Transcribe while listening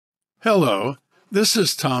Hello, this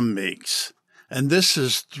is Tom Meeks, and this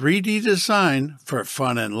is 3D Design for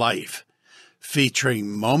Fun and Life, featuring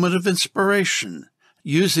Moment of Inspiration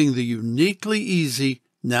using the uniquely easy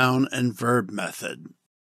noun and verb method.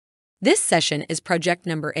 This session is project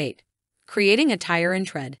number 8, Creating a Tire and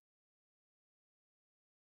Tread.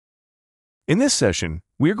 In this session,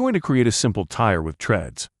 we are going to create a simple tire with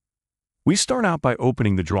treads. We start out by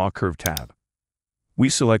opening the Draw Curve tab. We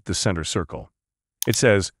select the center circle. It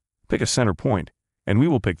says, pick a center point, and we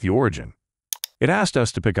will pick the origin. It asked us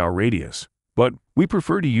to pick our radius, but we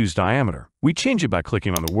prefer to use diameter. We change it by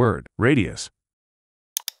clicking on the word radius.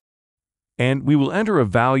 And we will enter a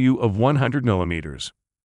value of 100 millimeters.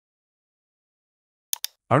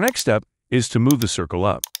 Our next step is to move the circle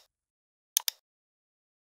up.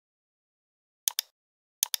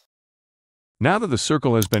 Now that the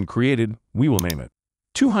circle has been created, we will name it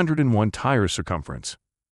 201 tire circumference.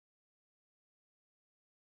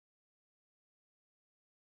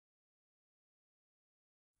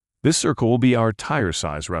 This circle will be our tire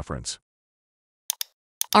size reference.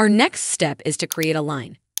 Our next step is to create a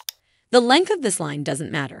line. The length of this line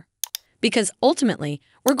doesn't matter, because ultimately,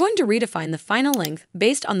 we're going to redefine the final length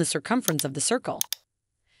based on the circumference of the circle.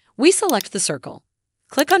 We select the circle,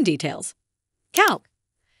 click on Details, Calc,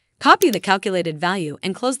 copy the calculated value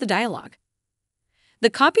and close the dialog.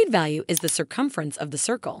 The copied value is the circumference of the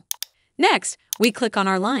circle. Next, we click on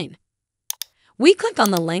our line. We click on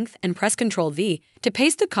the length and press Ctrl-V to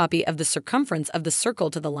paste a copy of the circumference of the circle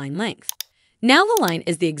to the line length. Now the line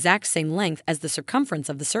is the exact same length as the circumference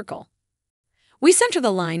of the circle. We center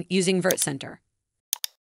the line using Vert Center.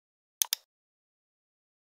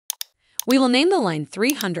 We will name the line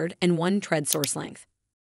 301 tread source length.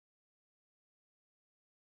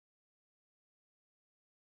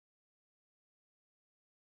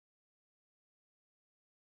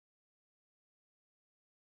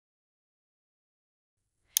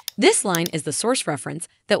 This line is the source reference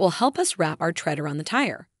that will help us wrap our tread around the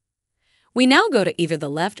tire. We now go to either the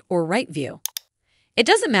left or right view. It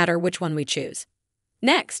doesn't matter which one we choose.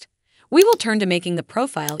 Next, we will turn to making the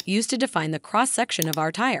profile used to define the cross-section of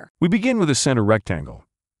our tire. We begin with a center rectangle.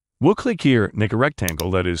 We'll click here, make a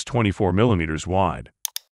rectangle that is 24 millimeters wide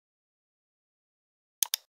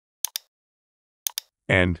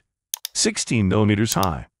and 16 millimeters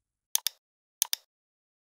high.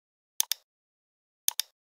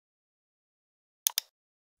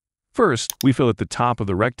 First, we fill at the top of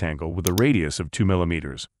the rectangle with a radius of 2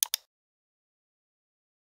 millimeters.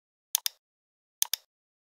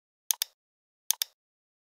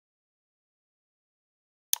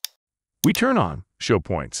 We turn on Show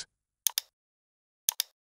Points.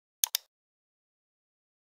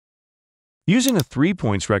 Using a 3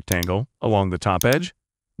 points rectangle along the top edge,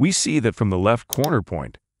 we see that from the left corner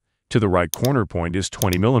point to the right corner point is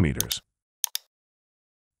 20 millimeters.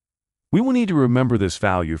 We will need to remember this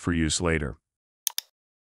value for use later.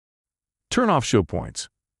 Turn off Show Points.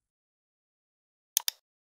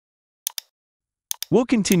 We'll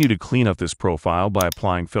continue to clean up this profile by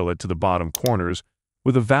applying fillet to the bottom corners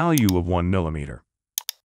with a value of 1 millimeter.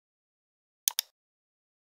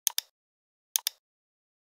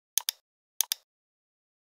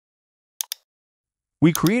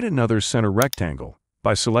 We create another center rectangle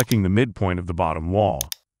by selecting the midpoint of the bottom wall.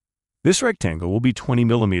 This rectangle will be 20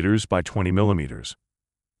 millimeters by 20 millimeters.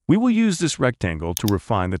 We will use this rectangle to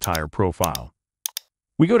refine the tire profile.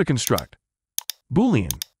 We go to Construct, Boolean,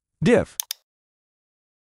 Diff.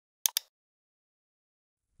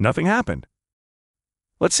 Nothing happened.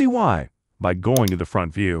 Let's see why. By going to the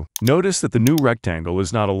front view, notice that the new rectangle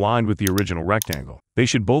is not aligned with the original rectangle. They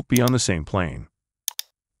should both be on the same plane.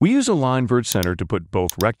 We use Align Vert Center to put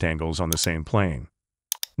both rectangles on the same plane.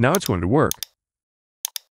 Now it's going to work.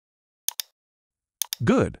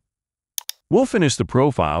 Good. We'll finish the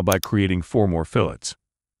profile by creating 4 more fillets.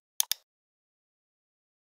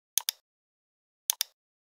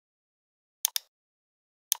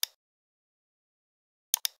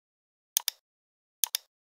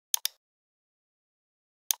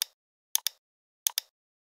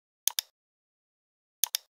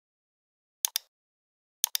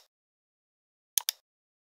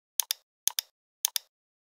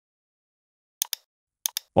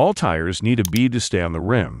 All tires need a bead to stay on the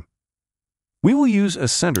rim. We will use a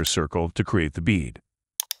center circle to create the bead,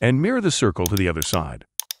 and mirror the circle to the other side.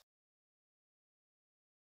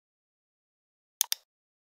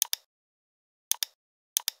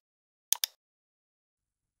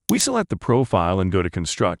 We select the profile and go to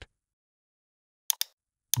Construct,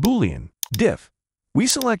 Boolean, Diff. We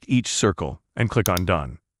select each circle and click on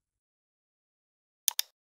Done.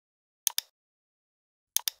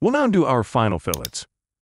 We'll now do our final fillets.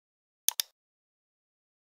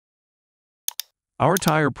 Our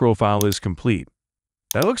tire profile is complete.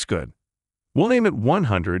 That looks good. We'll name it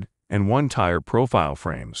 101 tire profile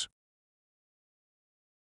frames.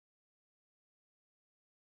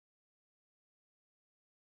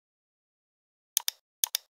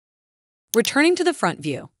 Returning to the front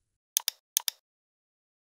view,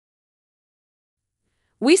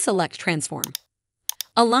 we select Transform.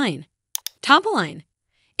 Align. Top align.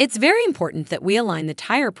 It's very important that we align the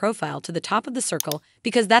tire profile to the top of the circle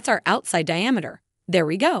because that's our outside diameter. There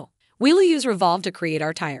we go. We will use Revolve to create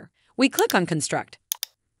our tire. We click on Construct.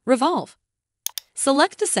 Revolve.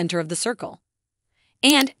 Select the center of the circle.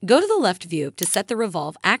 And go to the left view to set the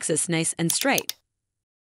revolve axis nice and straight.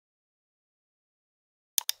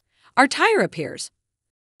 Our tire appears.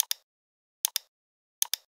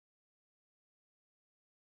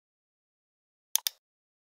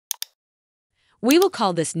 We will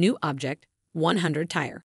call this new object 100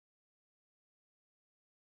 tire.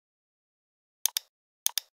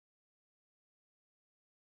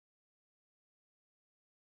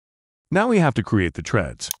 Now we have to create the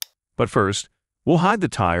treads. But first, we'll hide the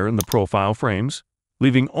tire in the profile frames,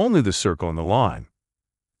 leaving only the circle and the line.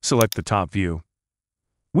 Select the top view.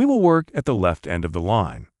 We will work at the left end of the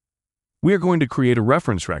line. We are going to create a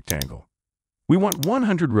reference rectangle. We want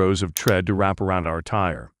 100 rows of tread to wrap around our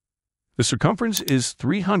tire. The circumference is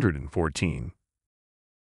 314.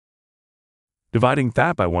 Dividing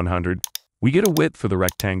that by 100, we get a width for the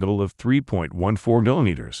rectangle of 3.14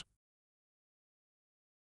 millimeters.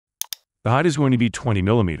 The height is going to be 20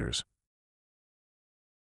 millimeters.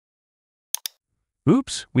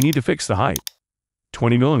 Oops, we need to fix the height.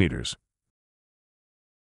 20 millimeters.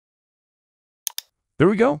 There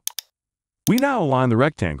we go. We now align the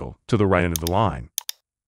rectangle to the right end of the line.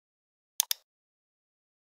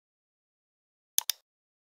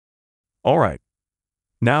 All right.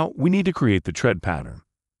 Now we need to create the tread pattern.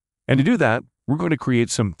 And to do that, we're going to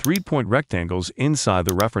create some 3-point rectangles inside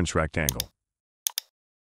the reference rectangle.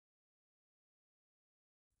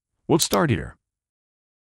 We'll start here.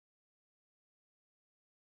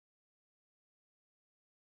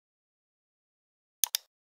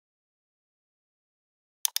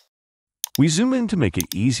 We zoom in to make it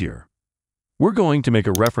easier. We're going to make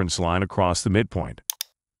a reference line across the midpoint.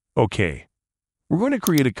 Okay, we're going to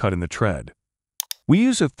create a cut in the tread. We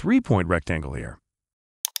use a 3-point rectangle here.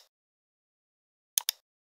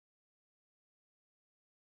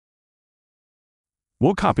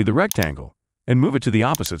 We'll copy the rectangle and move it to the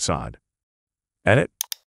opposite side. Edit,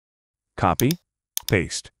 copy,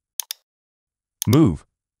 paste, move.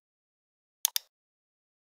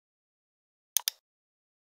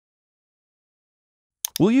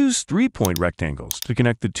 We'll use 3-point rectangles to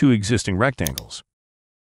connect the two existing rectangles.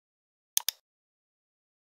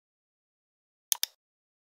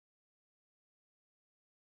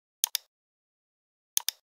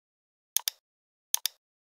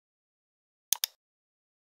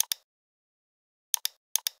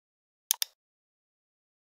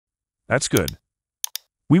 That's good.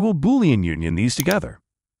 We will Boolean union these together.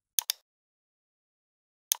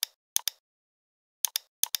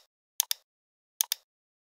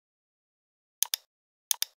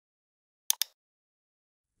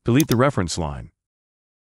 Delete the reference line.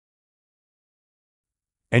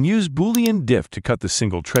 And use Boolean diff to cut the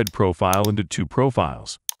single tread profile into 2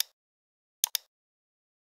 profiles.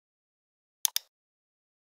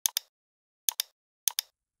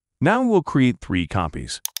 Now we'll create 3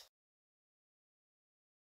 copies.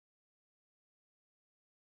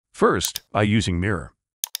 First, by using mirror.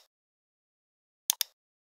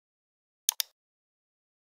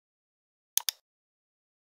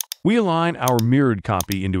 We align our mirrored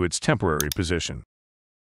copy into its temporary position.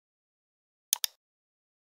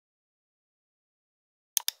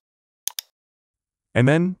 And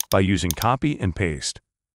then, by using copy and paste.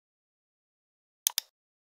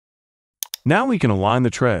 Now we can align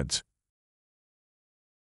the treads.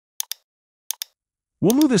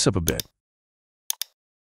 We'll move this up a bit.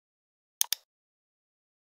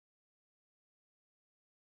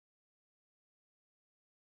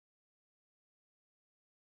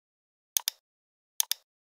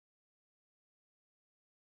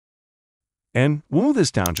 And we'll move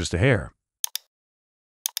this down just a hair.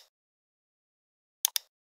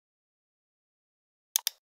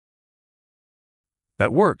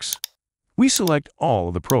 That works. We select all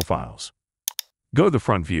of the profiles. Go to the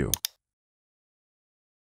front view.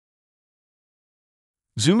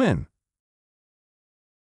 Zoom in.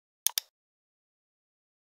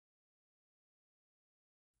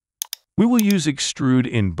 We will use extrude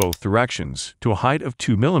in both directions to a height of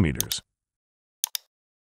 2 millimeters.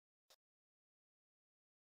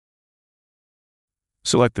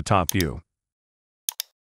 Select the top view.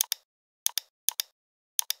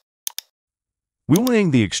 We will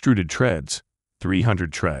name the extruded treads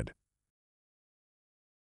 300 tread.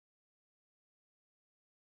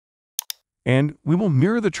 And we will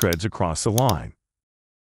mirror the treads across the line.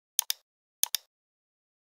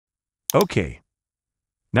 Okay,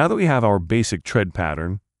 now that we have our basic tread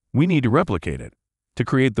pattern, we need to replicate it to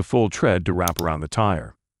create the full tread to wrap around the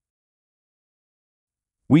tire.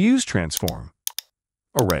 We use transform,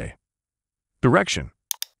 array, direction,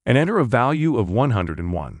 and enter a value of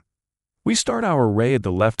 101. We start our array at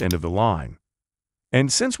the left end of the line,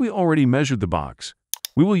 and since we already measured the box,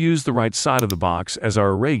 we will use the right side of the box as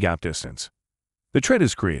our array gap distance. The tread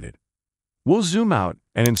is created. We'll zoom out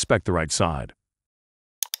and inspect the right side.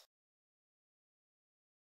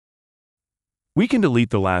 We can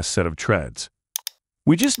delete the last set of treads.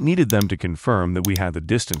 We just needed them to confirm that we had the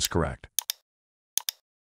distance correct.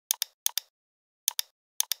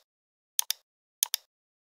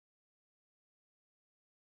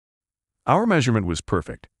 Our measurement was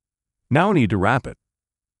perfect. Now we need to wrap it.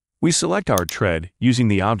 We select our tread using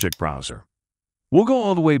the object browser. We'll go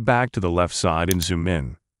all the way back to the left side and zoom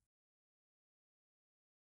in.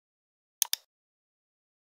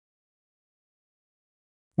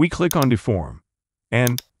 We click on Deform,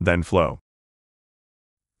 and then Flow.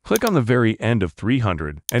 Click on the very end of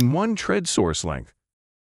 301 tread source length.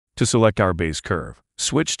 To select our base curve,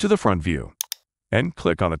 switch to the front view, and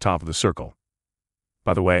click on the top of the circle.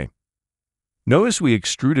 By the way, notice we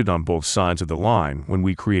extruded on both sides of the line when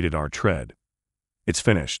we created our tread. It's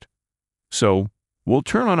finished. So, we'll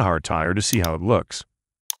turn on our tire to see how it looks.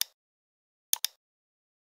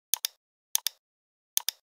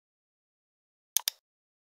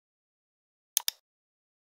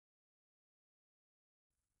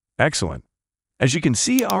 Excellent. As you can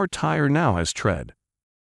see, our tire now has tread.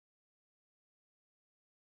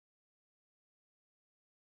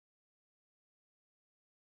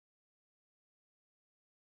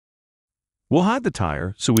 We'll hide the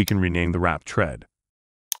tire so we can rename the wrapped tread.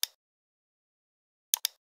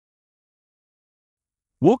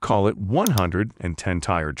 We'll call it 110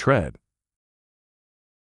 tire tread.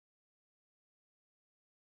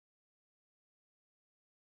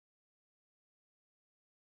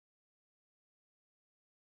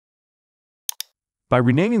 By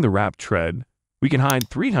renaming the wrapped tread, we can hide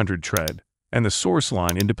 300 tread and the source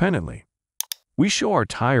line independently. We show our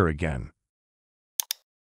tire again.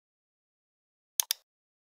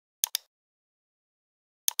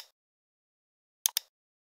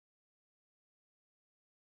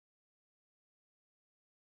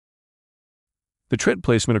 The tread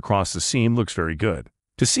placement across the seam looks very good.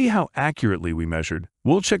 To see how accurately we measured,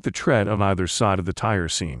 we'll check the tread on either side of the tire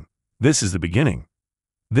seam. This is the beginning.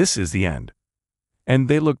 This is the end. And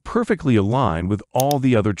they look perfectly aligned with all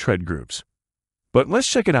the other tread groups. But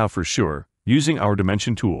let's check it out for sure using our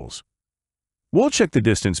dimension tools. We'll check the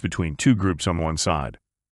distance between two groups on one side.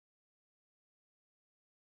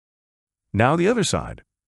 Now the other side.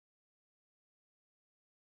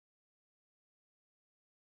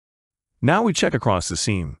 Now we check across the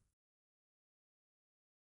seam.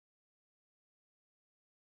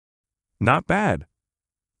 Not bad.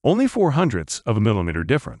 Only 0.04 of a millimeter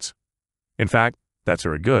difference. In fact, that's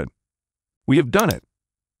very good. We have done it.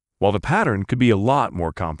 While the pattern could be a lot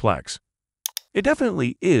more complex, it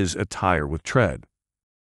definitely is a tire with tread.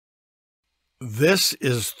 This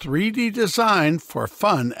is 3D design for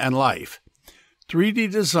fun and life.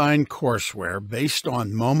 3D design courseware based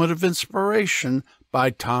on Moment of Inspiration by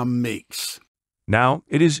Tom Meeks. Now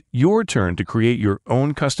it is your turn to create your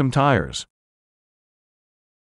own custom tires.